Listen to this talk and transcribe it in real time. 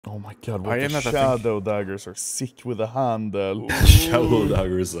Oh my god, what the shadow daggers are sick with the handle. Shadow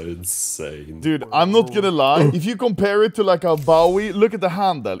daggers are insane. Dude, I'm not gonna lie. If you compare it to like a Bowie, look at the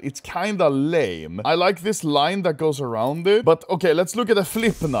handle. It's kinda lame. I like this line that goes around it. But okay, let's look at the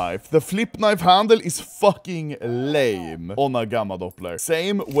flip knife. The flip knife handle is fucking lame on a Gamma Doppler.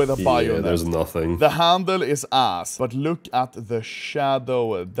 Same with a bayonet. Yeah, there's nothing. The handle is ass. But look at the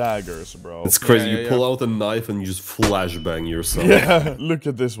shadow daggers, bro. It's crazy. You pull out a knife and you just flashbang yourself. Yeah, look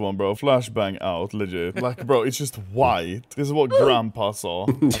at this one, bro. Flashbang out, legit. Like, bro, it's just white. This is what Grandpa saw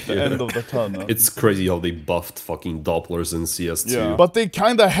at the end of the tunnel. It's crazy how they buffed fucking Dopplers in CS2. Yeah, but they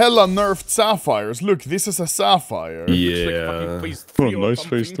kinda hella nerfed sapphires. Look, this is a sapphire. Yeah. Nice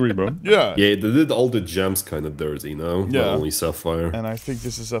phase 3, bro. Yeah. Yeah, they did all the gems kind of dirty, no? Yeah. Not only sapphire. And I think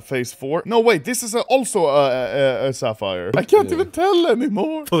this is a phase 4. No, wait, this is also a sapphire. I can't even tell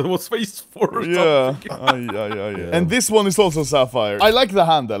anymore. It was phase 4 or Yeah. something. And this one is also sapphire. I like the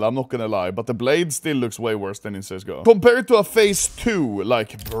handle, I'm not gonna lie, but the blade still looks way worse than in CSGO. Compared to a phase 2,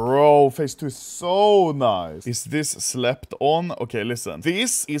 like, bro, phase 2 is so nice. Is this slept on? Okay, listen.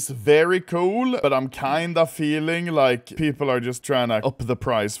 This is very cool, but I'm kinda feeling like people are just trying to up the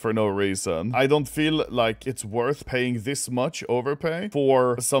price for no reason. I don't feel like it's worth paying this much overpay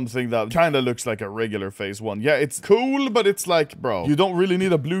for something that kinda looks like a regular phase 1. Yeah, it's cool, but it's like, bro, you don't really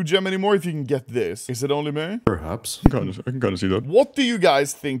need a blue gem anymore if you can get this. Is it only me? Perhaps. I can kind of see that. What do you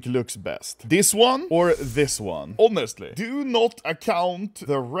guys think looks best? This one or this one? Honestly, do not account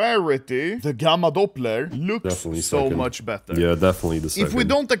the rarity. The Gamma Doppler looks Definitely so second. much better. Yeah, definitely the second. If we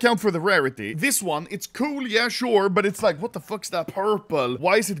don't account for the rarity, this one, it's cool, yeah, sure, but it's like, what the fuck's that purple?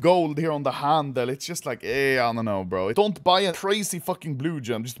 Why is it gold here on the handle? It's just like, I don't know, bro. Don't buy a crazy fucking blue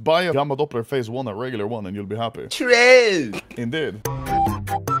gem. Just buy a Gamma Doppler phase 1, a regular one, and you'll be happy. True. Indeed.